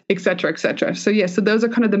sheet? Et cetera, et cetera. So so those are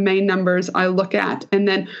kind of the main numbers I look at. And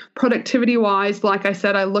then productivity wise, like I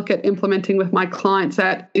said, I look at implementing with my clients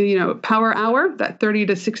at, power hour, that 30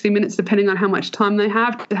 to 60 minutes, depending on how much time they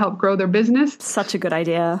have to help grow their business. Such a good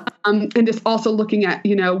idea. And just also looking at,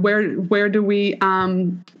 where do we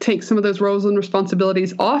take some of those roles and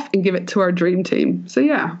responsibilities off and give it to our dream team. So,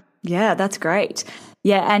 yeah. Yeah, that's great.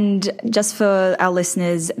 Yeah, and just for our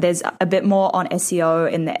listeners, there's a bit more on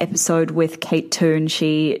SEO in the episode with Kate Toon.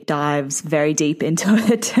 She dives very deep into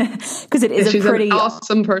it because it is she's an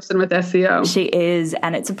awesome person with SEO. She is,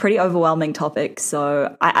 and it's a pretty overwhelming topic.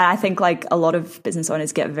 So I think like a lot of business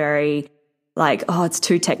owners get very like, oh, it's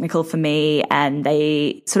too technical for me, and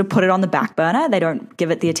they sort of put it on the back burner. They don't give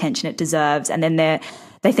it the attention it deserves, and then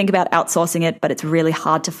they think about outsourcing it, but it's really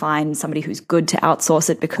hard to find somebody who's good to outsource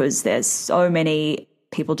it because there's so many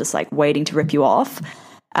people just like waiting to rip you off.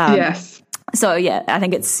 Yes. So I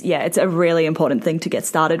think it's a really important thing to get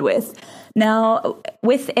started with. Now,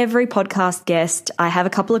 with every podcast guest, I have a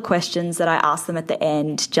couple of questions that I ask them at the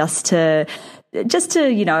end just to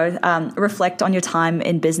reflect on your time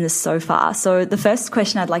in business so far. So the first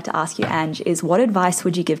question I'd like to ask you, Ange, is what advice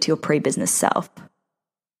would you give to your pre-business self?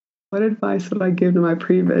 What advice would I give to my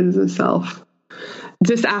pre-business self?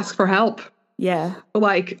 Just ask for help. Yeah.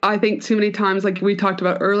 Like, I think too many times, like we talked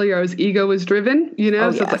about earlier, I was ego was driven, so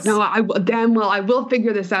yes. It's like, no, I will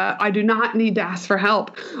figure this out. I do not need to ask for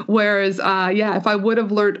help. Whereas, if I would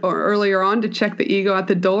have learned earlier on to check the ego at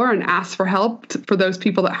the door and ask for help for those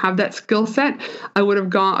people that have that skill set, I would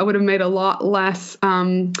have made a lot less,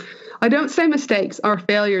 I don't say mistakes are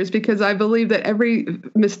failures, because I believe that every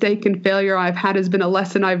mistake and failure I've had has been a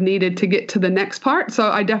lesson I've needed to get to the next part. So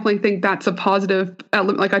I definitely think that's a positive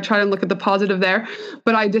element. Like, I try to look at the positive there,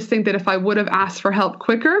 but I just think that if I would have asked for help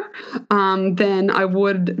quicker, then I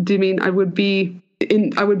would be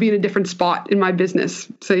in a different spot in my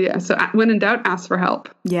business. So when in doubt, ask for help.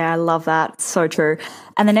 Yeah, I love that. So true.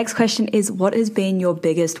 And the next question is, what has been your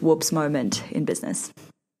biggest whoops moment in business?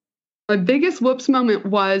 My biggest whoops moment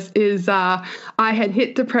is I had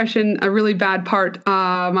hit depression, a really bad part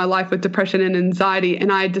of my life with depression and anxiety,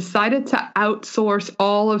 and I decided to outsource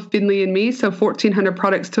all of Finley and Me, so 1,400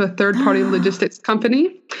 products, to a third-party logistics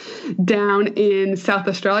company down in South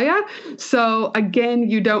Australia. So again,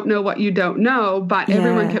 you don't know what you don't know, but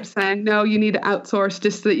everyone kept saying, no, you need to outsource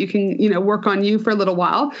just so that you can, work on you for a little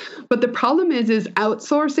while. But the problem is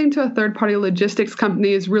outsourcing to a third-party logistics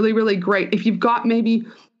company is really, really great. If you've got maybe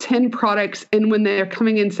 10 products, and when they're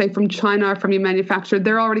coming in, say from China or from your manufacturer,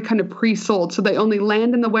 they're already kind of pre-sold. So they only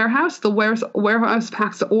land in the warehouse warehouse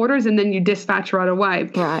packs the orders, and then you dispatch right away.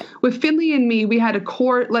 Right. With Finley and Me, we had a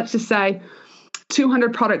core, let's just say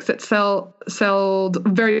 200 products that sold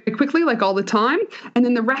very quickly, like all the time. And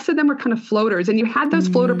then the rest of them were kind of floaters. And you had those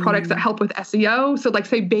floater products that help with SEO. So like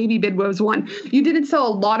say baby bib was one. You didn't sell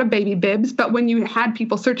a lot of baby bibs, but when you had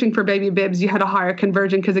people searching for baby bibs, you had a higher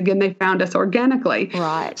conversion because again, they found us organically.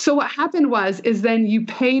 Right. So what happened is then you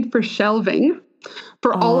paid for shelving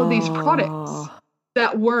for all of these products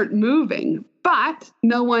that weren't moving. But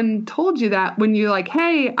no one told you that when you're like,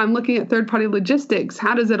 hey, I'm looking at third-party logistics.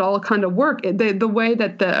 How does it all kind of work? The way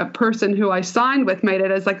that the person who I signed with made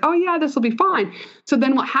it is like, oh, yeah, this will be fine. So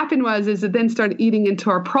then what happened is it then started eating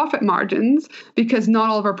into our profit margins because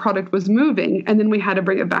not all of our product was moving. And then we had to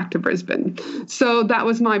bring it back to Brisbane. So that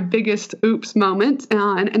was my biggest oops moment.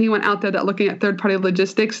 And anyone out there that looking at third-party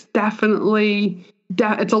logistics, definitely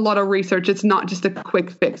it's a lot of research. It's not just a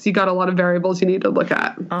quick fix. You got a lot of variables you need to look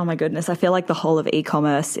at. Oh my goodness. I feel like the whole of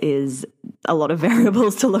e-commerce is a lot of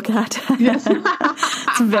variables to look at. Yes.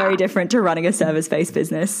 It's very different to running a service-based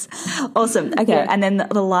business. Awesome. Okay. Yeah. And then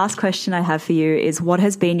the last question I have for you is, what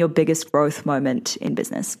has been your biggest growth moment in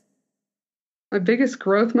business? My biggest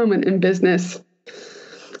growth moment in business.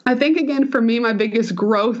 I think, again, for me, my biggest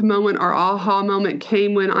growth moment or aha moment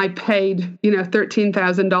came when I paid,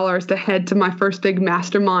 $13,000 to head to my first big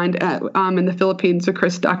mastermind in the Philippines with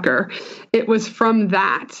Chris Ducker. It was from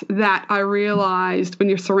that I realized when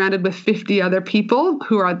you're surrounded with 50 other people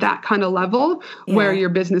who are at that kind of level, where your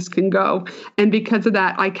business can go. And because of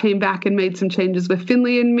that, I came back and made some changes with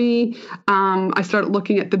Finley and Me. I started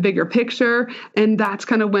looking at the bigger picture. And that's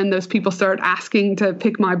kind of when those people started asking to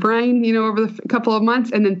pick my brain, over the couple of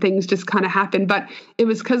months. And then things just kind of happened. But it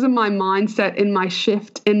was because of my mindset and my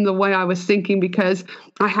shift in the way I was thinking, because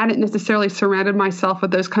I hadn't necessarily surrounded myself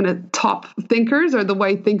with those kind of top thinkers or the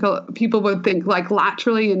way people would think like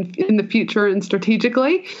laterally and in the future and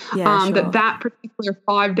strategically. Sure. That particular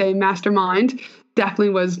 5-day mastermind definitely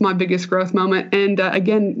was my biggest growth moment. And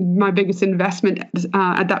again, my biggest investment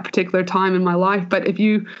at that particular time in my life. But if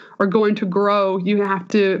you are going to grow, you have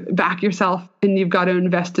to back yourself and you've got to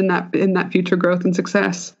invest in that future growth and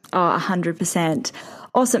success. Oh, 100%.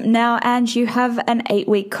 Awesome. Now, Ange, you have an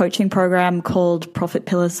 8-week coaching program called Profit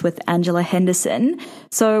Pillars with Angela Henderson.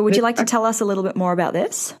 So would you like to tell us a little bit more about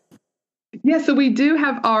this? Yeah, so we do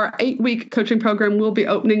have our 8-week coaching program. Will be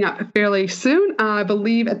opening up fairly soon, I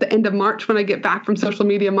believe at the end of March when I get back from social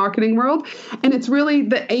media marketing world. And it's really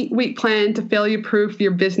the 8-week plan to failure-proof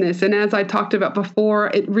your business. And as I talked about before,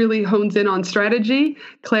 it really hones in on strategy,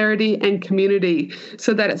 clarity, and community,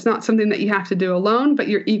 so that it's not something that you have to do alone, but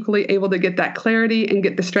you're equally able to get that clarity and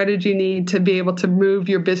get the strategy you need to be able to move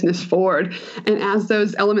your business forward. And as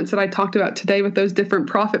those elements that I talked about today with those different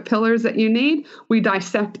profit pillars that you need, we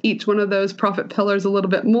dissect each one of those profit pillars a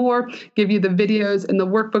little bit more, give you the videos and the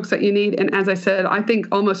workbooks that you need. And as I said, I think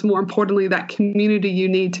almost more importantly, that community you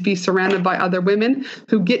need to be surrounded by other women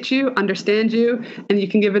who get you, understand you, and you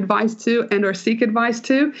can give advice to and or seek advice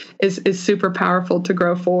to is super powerful to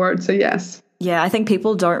grow forward. So yes. Yeah, I think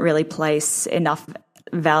people don't really place enough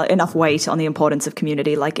weight on the importance of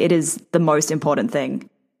community. Like, it is the most important thing.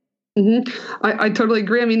 Mm-hmm. I totally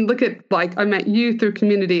agree. I mean, look at, like, I met you through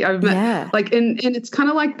community. I've met and it's kind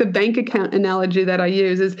of like the bank account analogy that I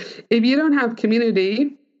use is, if you don't have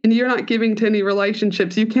community and you're not giving to any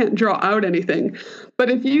relationships, you can't draw out anything. But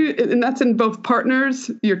and that's in both partners,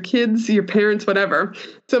 your kids, your parents, whatever.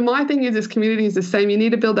 So my thing is community is the same. You need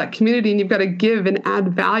to build that community and you've got to give and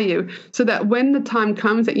add value so that when the time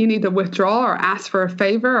comes that you need to withdraw or ask for a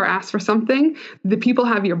favor or ask for something, the people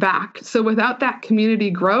have your back. So without that community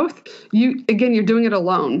growth, you're doing it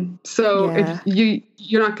alone. So if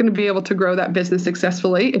you're not going to be able to grow that business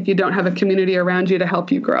successfully if you don't have a community around you to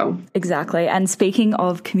help you grow. Exactly. And speaking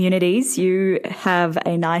of communities, you have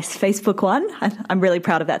a nice Facebook one. I'm really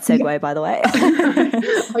proud of that segue, by the way.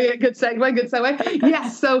 Oh, yeah, good segue.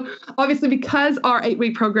 Yes. So obviously, because our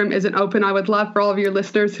 8-week program isn't open, I would love for all of your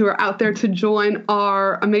listeners who are out there to join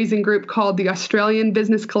our amazing group called the Australian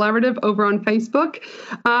Business Collaborative over on Facebook.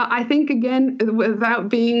 I think, again, without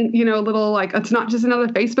being, a little like, it's not just another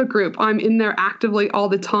Facebook group. I'm in there actively all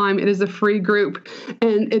the time. It is a free group.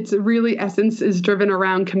 And its really essence is driven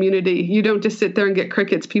around community. You don't just sit there and get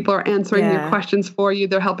crickets. People are answering your questions for you.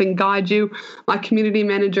 They're helping guide you. My community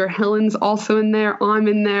manager Helen's also in there. I'm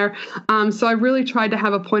in there. So I really tried to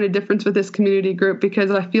have a point of difference with this community group,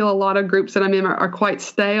 because I feel a lot of groups that I'm in are quite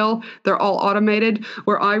stale. They're all automated,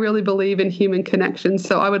 where I really believe in human connection.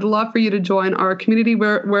 So I would love for you to join our community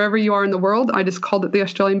wherever you are in the world. I just called it the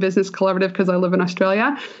Australian Business Collaborative because I live in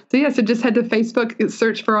Australia. So just head to Facebook,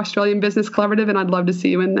 search for Australian Business Collaborative, and I'd love to see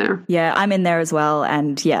you in there. Yeah, I'm in there as well.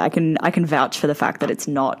 And yeah, I can vouch for the fact that it's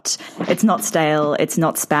not stale, it's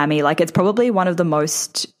not spammy. Like, it's probably one of the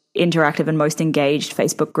most interactive and most engaged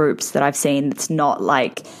Facebook groups that I've seen that's not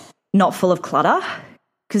full of clutter.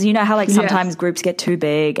 Because you know how sometimes groups get too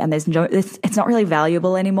big and it's not really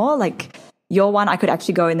valuable anymore. Like, your one, I could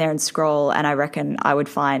actually go in there and scroll, and I reckon I would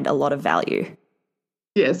find a lot of value.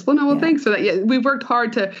 Yes. Thanks for that. Yeah, we've worked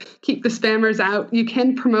hard to keep the spammers out. You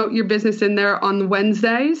can promote your business in there on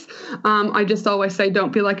Wednesdays. I just always say,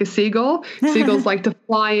 don't be like a seagull. Seagulls like to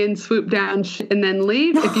fly in, swoop down, and then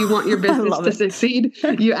leave. If you want your business to succeed,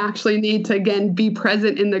 you actually need to, again, be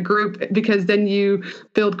present in the group, because then you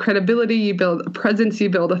build credibility, you build a presence, you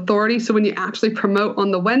build authority. So when you actually promote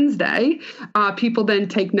on the Wednesday, people then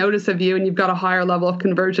take notice of you, and you've got a higher level of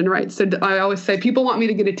conversion rate. So I always say, people want me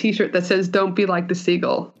to get a t-shirt that says, don't be like the seagull.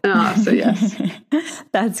 So yes.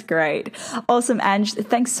 That's great. Awesome, Ange.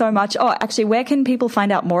 Thanks so much. Oh, actually, where can people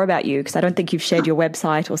find out more about you? Because I don't think you've shared your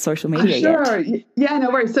website or social media yet. Sure. Yeah, no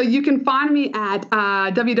worries. So you can find me at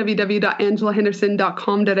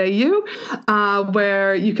www.angelahenderson.com.au,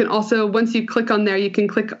 where you can also, once you click on there, you can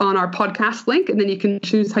click on our podcast link, and then you can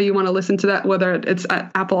choose how you want to listen to that, whether it's at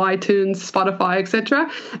Apple, iTunes, Spotify, etc.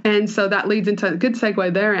 And so that leads into a good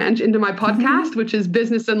segue there, Ange, into my podcast, which is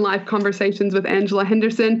Business and Life Conversations with Angela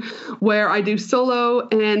Henderson, where I do solo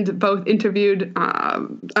and both interviewed,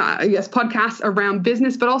 podcasts around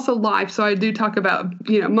business, but also life. So I do talk about,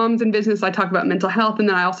 moms in business. I talk about mental health, and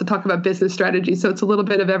then I also talk about business strategy. So it's a little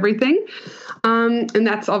bit of everything. And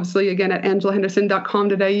that's obviously, again, at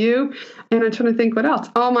angelahenderson.com.au. And I'm trying to think what else.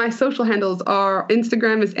 All my social handles are,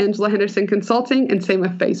 Instagram is Angela Henderson Consulting, and same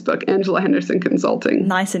with Facebook, Angela Henderson Consulting.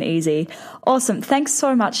 Nice and easy. Awesome. Thanks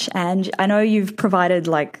so much, Ange. I know you've provided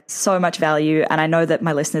so much value, and I know that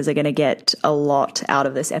my listeners are going to get a lot out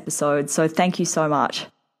of this episode. So thank you so much.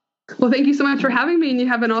 Well, thank you so much for having me, and you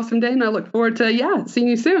have an awesome day, and I look forward to, seeing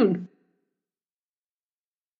you soon.